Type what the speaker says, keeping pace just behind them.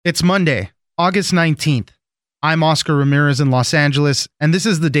It's Monday, August 19th. I'm Oscar Ramirez in Los Angeles, and this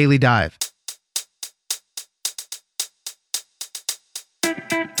is the Daily Dive.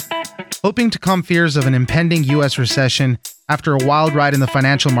 Hoping to calm fears of an impending U.S. recession after a wild ride in the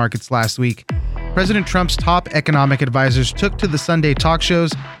financial markets last week, President Trump's top economic advisors took to the Sunday talk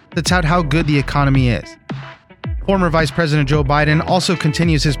shows to tout how good the economy is. Former Vice President Joe Biden also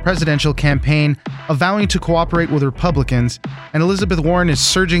continues his presidential campaign of vowing to cooperate with Republicans, and Elizabeth Warren is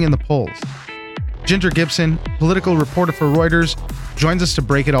surging in the polls. Ginger Gibson, political reporter for Reuters, joins us to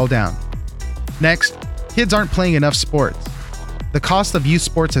break it all down. Next, kids aren't playing enough sports. The cost of youth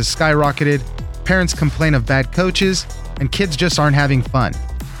sports has skyrocketed, parents complain of bad coaches, and kids just aren't having fun.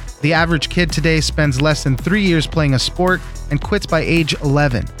 The average kid today spends less than 3 years playing a sport and quits by age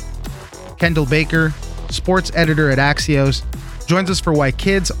 11. Kendall Baker, sports editor at Axios, joins us for why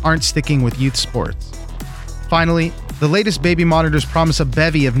kids aren't sticking with youth sports. Finally, the latest baby monitors promise a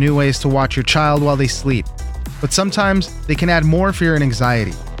bevy of new ways to watch your child while they sleep, but sometimes they can add more fear and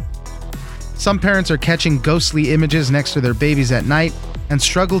anxiety. Some parents are catching ghostly images next to their babies at night and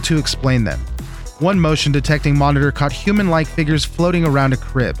struggle to explain them. One motion detecting monitor caught human-like figures floating around a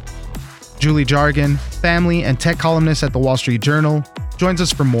crib. Julie Jargon, family and tech columnist at the Wall Street Journal, joins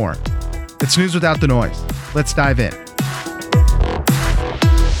us for more. It's news without the noise. Let's dive in.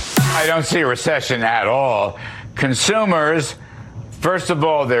 I don't see a recession at all. Consumers, first of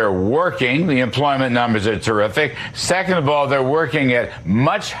all, they're working. The employment numbers are terrific. Second of all, they're working at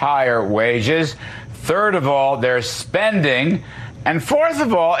much higher wages. Third of all, they're spending. And fourth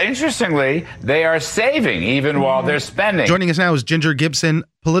of all, interestingly, they are saving even while they're spending. Joining us now is Ginger Gibson,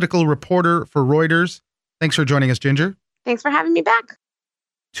 political reporter for Reuters. Thanks for joining us, Ginger. Thanks for having me back.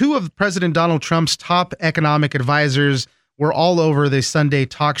 Two of President Donald Trump's top economic advisors were all over the Sunday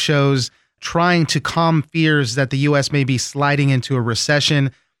talk shows trying to calm fears that the U.S. may be sliding into a recession.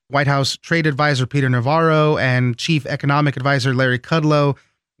 White House trade advisor Peter Navarro and chief economic advisor Larry Kudlow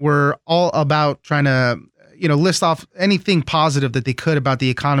were all about trying to, list off anything positive that they could about the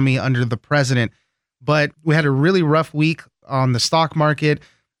economy under the president. But we had a really rough week on the stock market.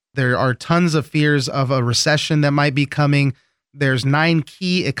 There are tons of fears of a recession that might be coming. There's 9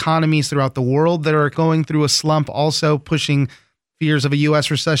 key economies throughout the world that are going through a slump, also pushing fears of a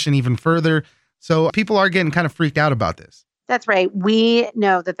U.S. recession even further. So people are getting kind of freaked out about this. That's right. We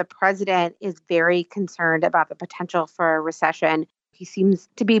know that the president is very concerned about the potential for a recession. He seems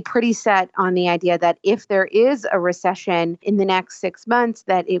to be pretty set on the idea that if there is a recession in the next 6 months,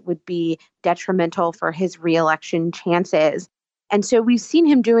 that it would be detrimental for his reelection chances. And so we've seen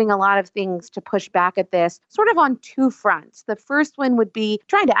him doing a lot of things to push back at this, sort of on 2 fronts. The first one would be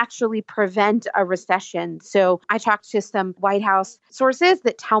trying to actually prevent a recession. So I talked to some White House sources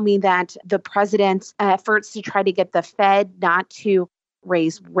that tell me that the president's efforts to try to get the Fed not to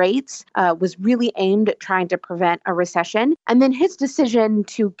raise rates was really aimed at trying to prevent a recession. And then his decision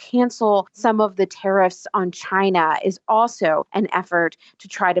to cancel some of the tariffs on China is also an effort to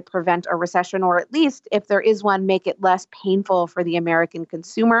try to prevent a recession, or at least, if there is one, make it less painful for the American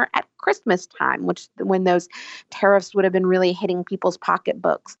consumer at Christmas time, when those tariffs would have been really hitting people's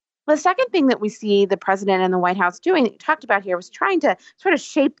pocketbooks. The second thing that we see the president and the White House doing that you talked about here was trying to sort of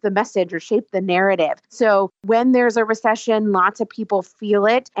shape the message or shape the narrative. So when there's a recession, lots of people feel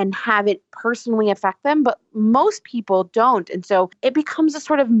it and have it personally affect them, but most people don't. And so it becomes a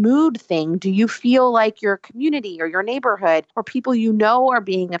sort of mood thing. Do you feel like your community or your neighborhood or people you know are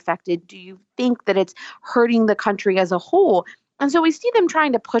being affected? Do you think that it's hurting the country as a whole? And so we see them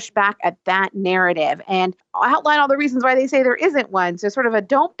trying to push back at that narrative and outline all the reasons why they say there isn't one. So sort of a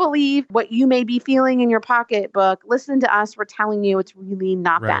don't believe what you may be feeling in your pocketbook. Listen to us. We're telling you it's really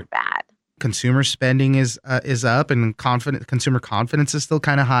not that bad. Consumer spending is up and consumer confidence is still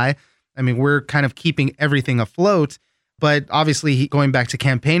kind of high. I mean, we're kind of keeping everything afloat. But obviously, going back to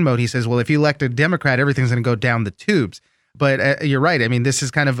campaign mode, he says, well, if you elect a Democrat, everything's going to go down the tubes. But you're right. I mean, this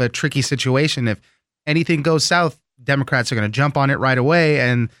is kind of a tricky situation. If anything goes south, Democrats are going to jump on it right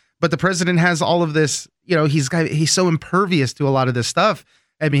away. But the president has all of this, he's so impervious to a lot of this stuff.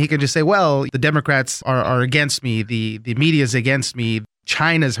 I mean, he can just say, well, the Democrats are against me. The media's against me.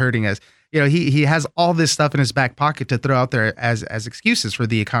 China's hurting us. He has all this stuff in his back pocket to throw out there as excuses for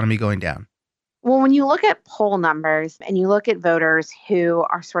the economy going down. Well, when you look at poll numbers and you look at voters who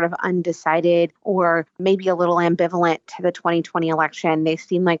are sort of undecided or maybe a little ambivalent to the 2020 election, they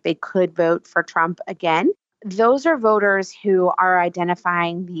seem like they could vote for Trump again. those are voters who are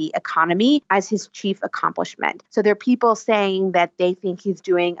identifying the economy as his chief accomplishment. So they're people saying that they think he's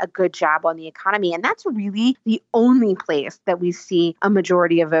doing a good job on the economy. And that's really the only place that we see a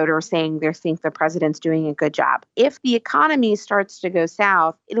majority of voters saying they think the president's doing a good job. If the economy starts to go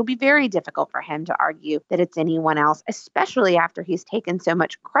south, it'll be very difficult for him to argue that it's anyone else, especially after he's taken so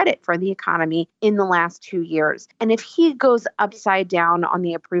much credit for the economy in the last 2 years. And if he goes upside down on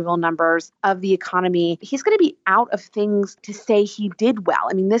the approval numbers of the economy, he's going to be out of things to say he did well.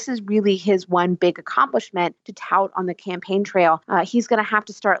 I mean, this is really his one big accomplishment to tout on the campaign trail. He's going to have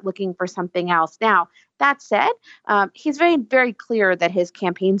to start looking for something else. Now, that said, he's very, very clear that his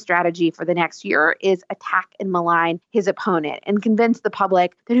campaign strategy for the next year is attack and malign his opponent and convince the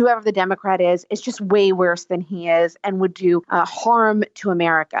public that whoever the Democrat is just way worse than he is and would do harm to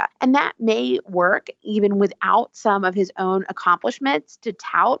America. And that may work even without some of his own accomplishments to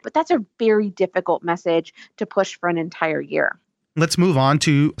tout, but that's a very difficult message to push for an entire year. Let's move on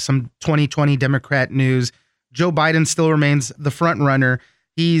to some 2020 Democrat news. Joe Biden still remains the front runner.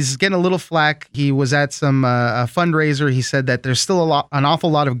 He's getting a little flack. He was at some fundraiser. He said that there's still an awful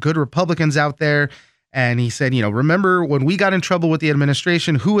lot of good Republicans out there. And he said, remember when we got in trouble with the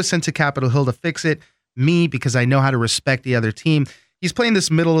administration, who was sent to Capitol Hill to fix it? Me, because I know how to respect the other team. He's playing this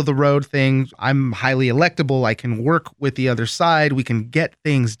middle of the road thing. I'm highly electable. I can work with the other side. We can get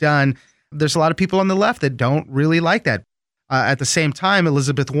things done. There's a lot of people on the left that don't really like that. At the same time,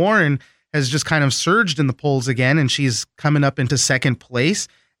 Elizabeth Warren has just kind of surged in the polls again, and she's coming up into second place.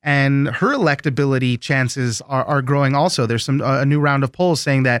 And her electability chances are growing also. There's a new round of polls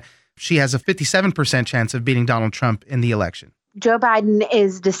saying that she has a 57% chance of beating Donald Trump in the election. Joe Biden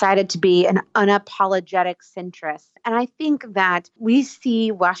is decided to be an unapologetic centrist. And I think that we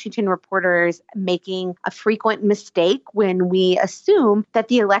see Washington reporters making a frequent mistake when we assume that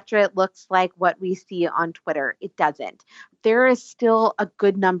the electorate looks like what we see on Twitter. It doesn't. There is still a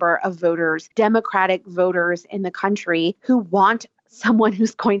good number of voters, Democratic voters in the country, who want someone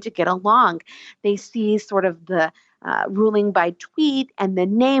who's going to get along. They see sort of the ruling by tweet and the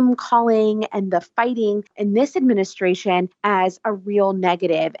name calling and the fighting in this administration as a real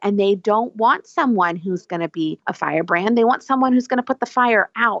negative. And they don't want someone who's going to be a firebrand. They want someone who's going to put the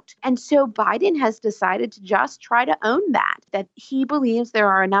fire out. And so Biden has decided to just try to own that he believes there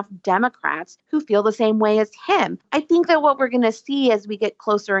are enough Democrats who feel the same way as him. I think that what we're going to see as we get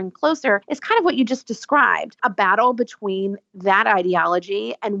closer and closer is kind of what you just described, a battle between that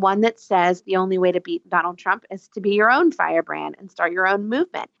ideology and one that says the only way to beat Donald Trump is to be your own firebrand and start your own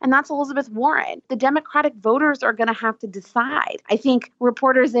movement. And that's Elizabeth Warren. The Democratic voters are going to have to decide. I think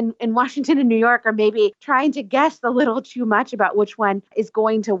reporters in Washington and New York are maybe trying to guess a little too much about which one is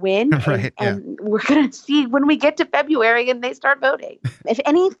going to win. Right, and we're going to see when we get to February and they start voting. If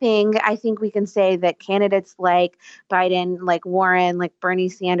anything, I think we can say that candidates like Biden, like Warren, like Bernie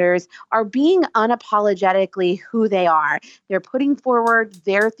Sanders are being unapologetically who they are. They're putting forward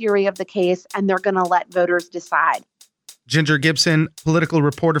their theory of the case and they're going to let voters decide. Ginger Gibson, political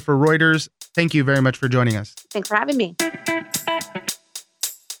reporter for Reuters. Thank you very much for joining us. Thanks for having me.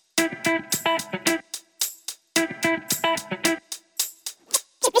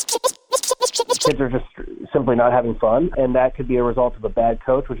 Kids are just simply not having fun, and that could be a result of a bad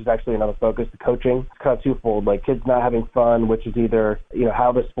coach, which is actually another focus. The coaching is kind of twofold, like kids not having fun, which is either,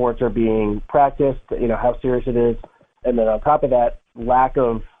 how the sports are being practiced, how serious it is, and then on top of that, lack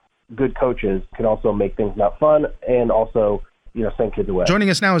of good coaches can also make things not fun and also, send kids away. Joining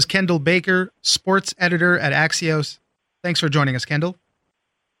us now is Kendall Baker, sports editor at Axios. Thanks for joining us, Kendall.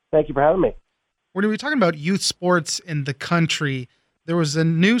 Thank you for having me. We're going to be talking about youth sports in the country. There was a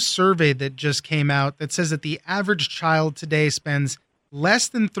new survey that just came out that says that the average child today spends less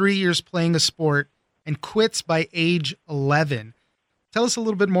than 3 years playing a sport and quits by age 11. Tell us a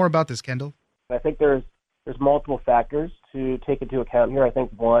little bit more about this, Kendall. I think there's multiple factors to take into account here. I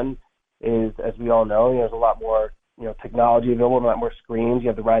think one is, as we all know, there's a lot more, technology available, a lot more screens. You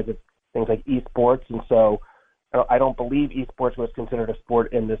have the rise of things like esports. And so I don't believe esports was considered a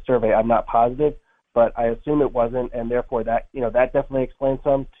sport in this survey. I'm not positive, but I assume it wasn't. And therefore that, that definitely explains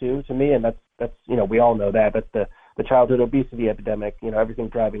some too, to me. And that's, we all know that. That's the childhood obesity epidemic, everything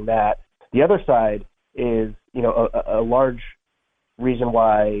driving that. The other side is, a large reason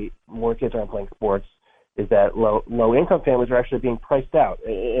why more kids aren't playing sports is that low-income families are actually being priced out.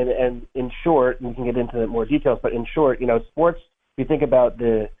 And in short, we can get into more details, but in short, sports, if you think about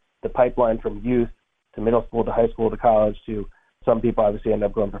the pipeline from youth to middle school to high school to college to some people obviously end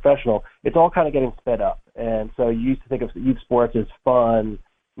up going professional, it's all kind of getting sped up. And so you used to think of youth sports as fun,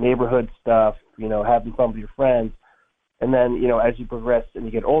 neighborhood stuff, having fun with your friends. And then, as you progress and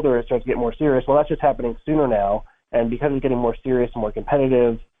you get older, it starts to get more serious. Well, that's just happening sooner now. And because it's getting more serious and more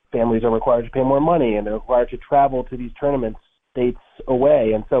competitive, families are required to pay more money, and they're required to travel to these tournaments states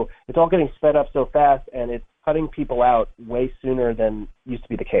away. And so it's all getting sped up so fast, and it's cutting people out way sooner than used to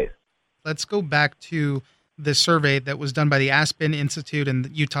be the case. Let's go back to the survey that was done by the Aspen Institute and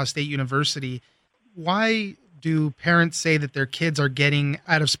Utah State University. Why do parents say that their kids are getting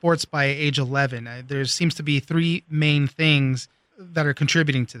out of sports by age 11? There seems to be three main things that are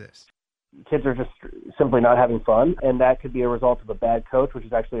contributing to this. Kids are just simply not having fun, and that could be a result of a bad coach, which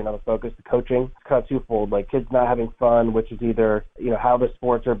is actually another focus. The coaching is kind of twofold, like kids not having fun, which is either, how the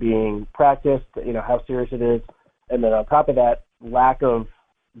sports are being practiced, how serious it is. And then on top of that, lack of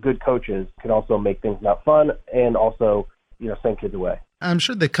good coaches can also make things not fun and also, send kids away. I'm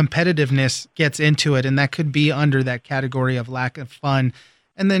sure the competitiveness gets into it, and that could be under that category of lack of fun.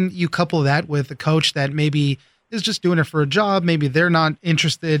 And then you couple that with a coach that maybe is just doing it for a job. Maybe they're not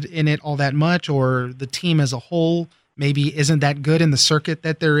interested in it all that much, or the team as a whole maybe isn't that good in the circuit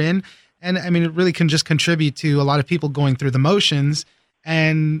that they're in. And I mean, it really can just contribute to a lot of people going through the motions.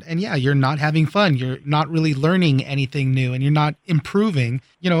 And yeah, you're not having fun. You're not really learning anything new, and you're not improving.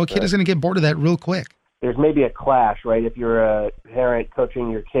 A kid is going to get bored of that real quick. There's maybe a clash, right? If you're a parent coaching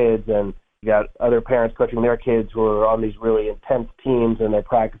your kids and you got other parents coaching their kids who are on these really intense teams and they're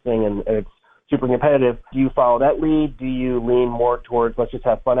practicing and it's super competitive, do you follow that lead? Do you lean more towards let's just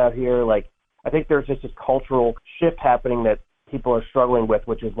have fun out here? I think there's just this cultural shift happening that people are struggling with,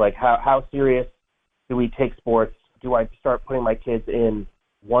 which is how serious do we take sports? Do I start putting my kids in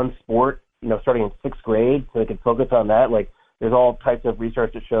one sport, starting in sixth grade so they can focus on that? There's all types of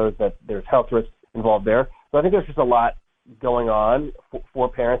research that shows that there's health risks involved there. So I think there's just a lot going on for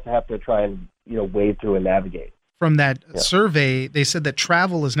parents to have to try and, wade through and navigate. From that survey, they said that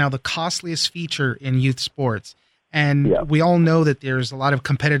travel is now the costliest feature in youth sports. And we all know that there's a lot of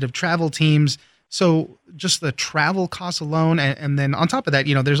competitive travel teams. So just the travel costs alone, and then on top of that,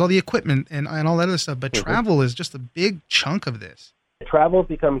 there's all the equipment and all that other stuff. But travel is just a big chunk of this. Travel has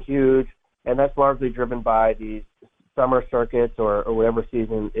become huge, and that's largely driven by these summer circuits or whatever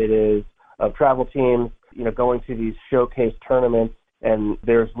season it is of travel teams, going to these showcase tournaments. And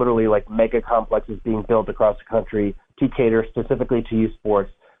there's literally mega complexes being built across the country to cater specifically to youth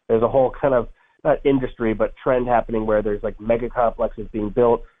sports. There's a whole kind of, not industry, but trend happening where there's mega complexes being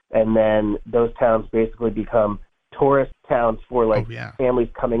built. And then those towns basically become tourist towns for families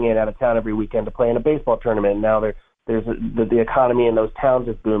coming in out of town every weekend to play in a baseball tournament. And now there's the economy in those towns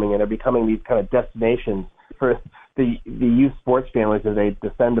is booming, and they're becoming these kind of destinations for the youth sports families as they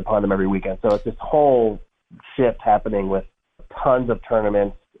descend upon them every weekend. So it's this whole shift happening with tons of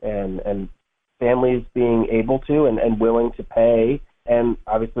tournaments and families being able to and willing to pay and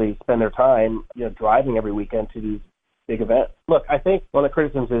obviously spend their time, driving every weekend to these big events. Look, I think one of the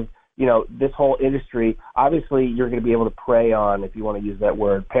criticisms is, this whole industry, obviously you're going to be able to prey on, if you want to use that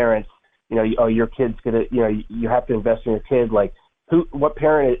word, parents, your kid's going to, you have to invest in your kid. What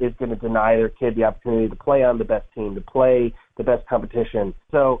parent is going to deny their kid the opportunity to play on the best team, to play the best competition?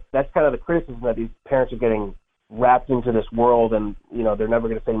 So that's kind of the criticism, that these parents are getting wrapped into this world, and they're never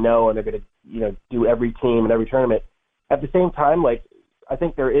going to say no, and they're going to do every team and every tournament. At the same time, I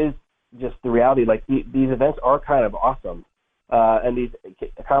think there is just the reality, these events are kind of awesome, and these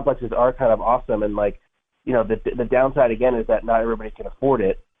complexes are kind of awesome, and the downside again is that not everybody can afford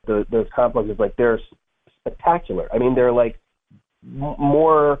it. Those complexes, they're spectacular. I mean, they're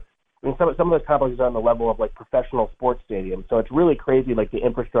more. I mean, some of those complexes are on the level of professional sports stadiums. So it's really crazy, the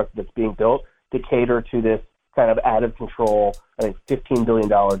infrastructure that's being built to cater to this kind of out of control, I think $15 billion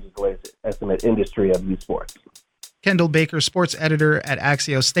is the latest estimate, industry of youth sports. Kendall Baker, sports editor at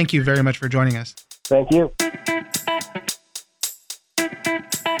Axios, thank you very much for joining us. Thank you.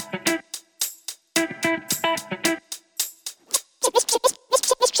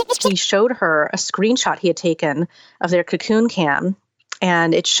 He showed her a screenshot he had taken of their cocoon cam,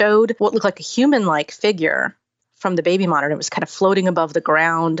 and it showed what looked like a human-like figure from the baby monitor. It was kind of floating above the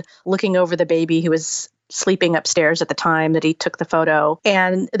ground, looking over the baby who was sleeping upstairs at the time that he took the photo.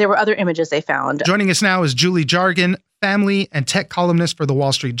 And there were other images they found. Joining us now is Julie Jargon, family and tech columnist for the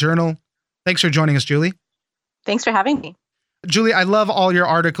Wall Street Journal. Thanks for joining us, Julie. Thanks for having me. Julie, I love all your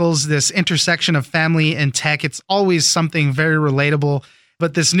articles, this intersection of family and tech. It's always something very relatable.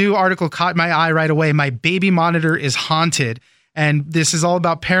 But this new article caught my eye right away. My baby monitor is haunted. And this is all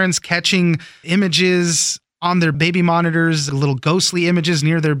about parents catching images on their baby monitors, little ghostly images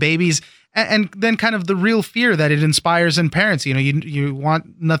near their babies. And then kind of the real fear that it inspires in parents. You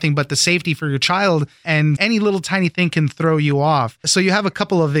want nothing but the safety for your child, and any little tiny thing can throw you off. So you have a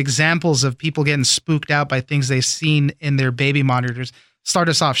couple of examples of people getting spooked out by things they've seen in their baby monitors. Start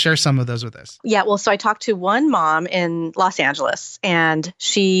us off. Share some of those with us. Yeah, well, so I talked to one mom in Los Angeles, and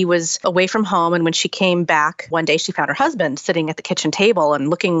she was away from home. And when she came back one day, she found her husband sitting at the kitchen table and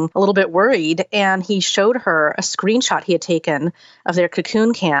looking a little bit worried. And he showed her a screenshot he had taken of their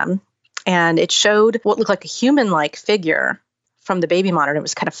cocoon cam. And it showed what looked like a human-like figure from the baby monitor. It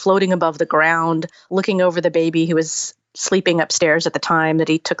was kind of floating above the ground, looking over the baby who was sleeping upstairs at the time that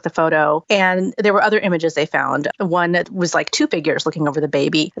he took the photo. And there were other images they found. One that was like two figures looking over the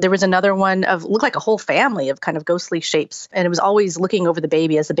baby. There was another one of looked like a whole family of kind of ghostly shapes. And it was always looking over the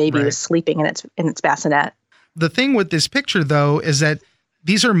baby as the baby was sleeping in its bassinet. The thing with this picture, though, is that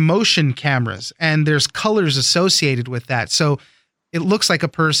these are motion cameras and there's colors associated with that. So it looks like a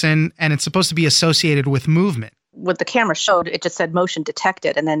person and it's supposed to be associated with movement. What the camera showed, it just said motion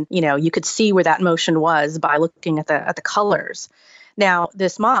detected. And then, you could see where that motion was by looking at the colors. Now,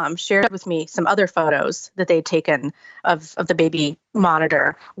 this mom shared with me some other photos that they'd taken of the baby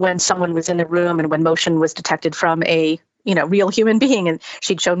monitor when someone was in the room and when motion was detected from a real human being. And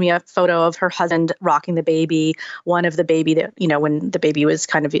she'd showed me a photo of her husband rocking the baby, one of the baby that, when the baby was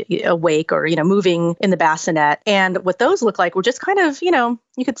kind of awake or, moving in the bassinet. And what those look like were just kind of, you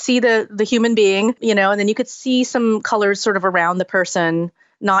could see the human being, and then you could see some colors sort of around the person,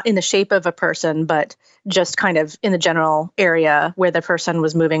 not in the shape of a person, but just kind of in the general area where the person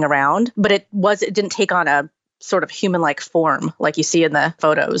was moving around. But it didn't take on a sort of human-like form like you see in the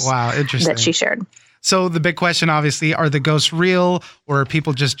photos. Wow, interesting. That she shared. So the big question, obviously, are the ghosts real or are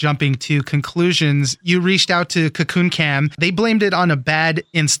people just jumping to conclusions? You reached out to Cocoon Cam. They blamed it on a bad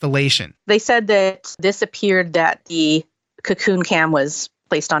installation. They said that this appeared that the Cocoon Cam was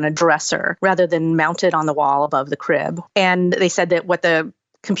placed on a dresser rather than mounted on the wall above the crib. And they said that what the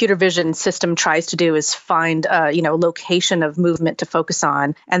computer vision system tries to do is find a location of movement to focus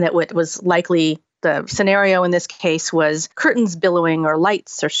on, and that what was likely the scenario in this case was curtains billowing or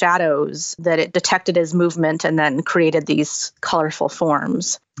lights or shadows that it detected as movement and then created these colorful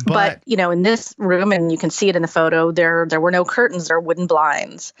forms. But in this room, and you can see it in the photo, there were no curtains or wooden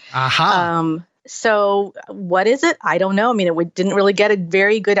blinds. Aha. So what is it? I don't know. I mean, we didn't really get a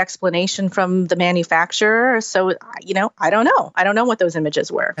very good explanation from the manufacturer. So, I don't know. I don't know what those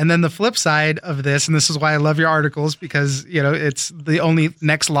images were. And then the flip side of this, and this is why I love your articles, because, it's the only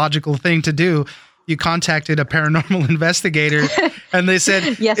next logical thing to do. You contacted a paranormal investigator and they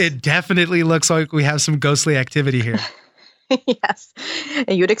said, yes, it definitely looks like we have some ghostly activity here. Yes.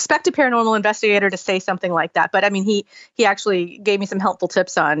 And you'd expect a paranormal investigator to say something like that. But I mean, he actually gave me some helpful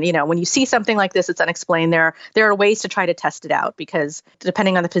tips on, when you see something like this, it's unexplained. There are ways to try to test it out, because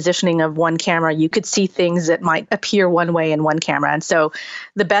depending on the positioning of one camera, you could see things that might appear one way in one camera. And so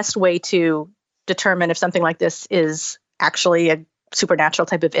the best way to determine if something like this is actually a supernatural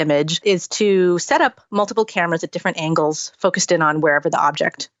type of image is to set up multiple cameras at different angles focused in on wherever the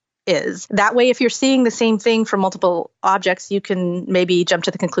object is. That way, if you're seeing the same thing from multiple objects, you can maybe jump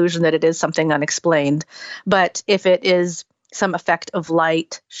to the conclusion that it is something unexplained. But if it is some effect of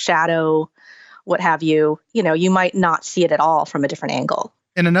light, shadow, what have you, you might not see it at all from a different angle.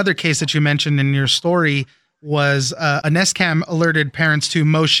 In another case that you mentioned in your story was a Nest Cam alerted parents to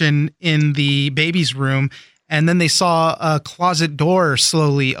motion in the baby's room, and then they saw a closet door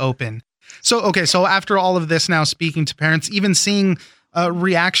slowly open. So after all of this, now speaking to parents, even seeing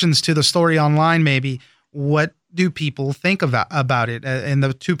reactions to the story online, maybe, what do people think about it? And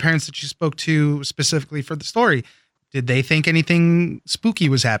the two parents that you spoke to specifically for the story, did they think anything spooky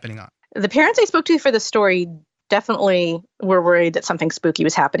was happening on? The parents I spoke to for the story definitely were worried that something spooky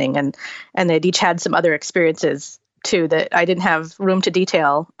was happening, and they'd each had some other experiences too that I didn't have room to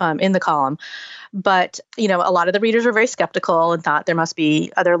detail in the column. But, a lot of the readers were very skeptical and thought there must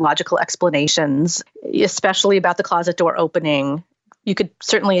be other logical explanations, especially about the closet door opening. You could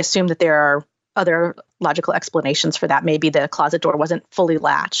certainly assume that there are other logical explanations for that. Maybe the closet door wasn't fully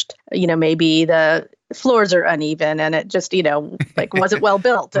latched. Maybe the floors are uneven and it just, wasn't well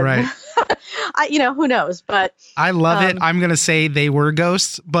built. And, right. Who knows? But I love it. I'm going to say they were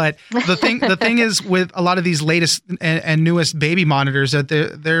ghosts. But the thing is with a lot of these latest and newest baby monitors that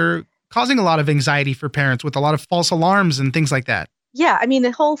they're causing a lot of anxiety for parents with a lot of false alarms and things like that. Yeah, I mean,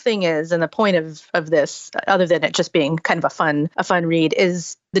 the whole thing is, and the point of this, other than it just being kind of a fun read,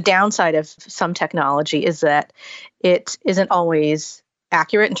 is the downside of some technology is that it isn't always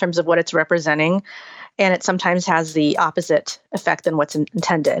accurate in terms of what it's representing, and it sometimes has the opposite effect than what's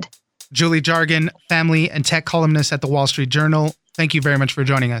intended. Julie Jargon, family and tech columnist at the Wall Street Journal, thank you very much for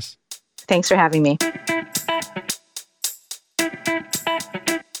joining us. Thanks for having me.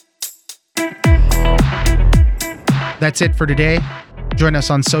 That's it for today. Join us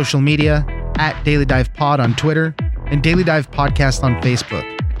on social media at Daily Dive Pod on Twitter and Daily Dive Podcast on Facebook.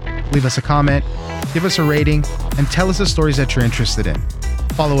 Leave us a comment, give us a rating, and tell us the stories that you're interested in.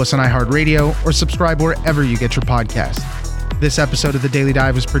 Follow us on iHeartRadio or subscribe wherever you get your podcast. This episode of The Daily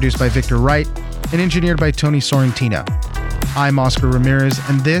Dive was produced by Victor Wright and engineered by Tony Sorrentino. I'm Oscar Ramirez,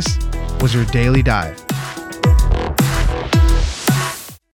 and this was your Daily Dive.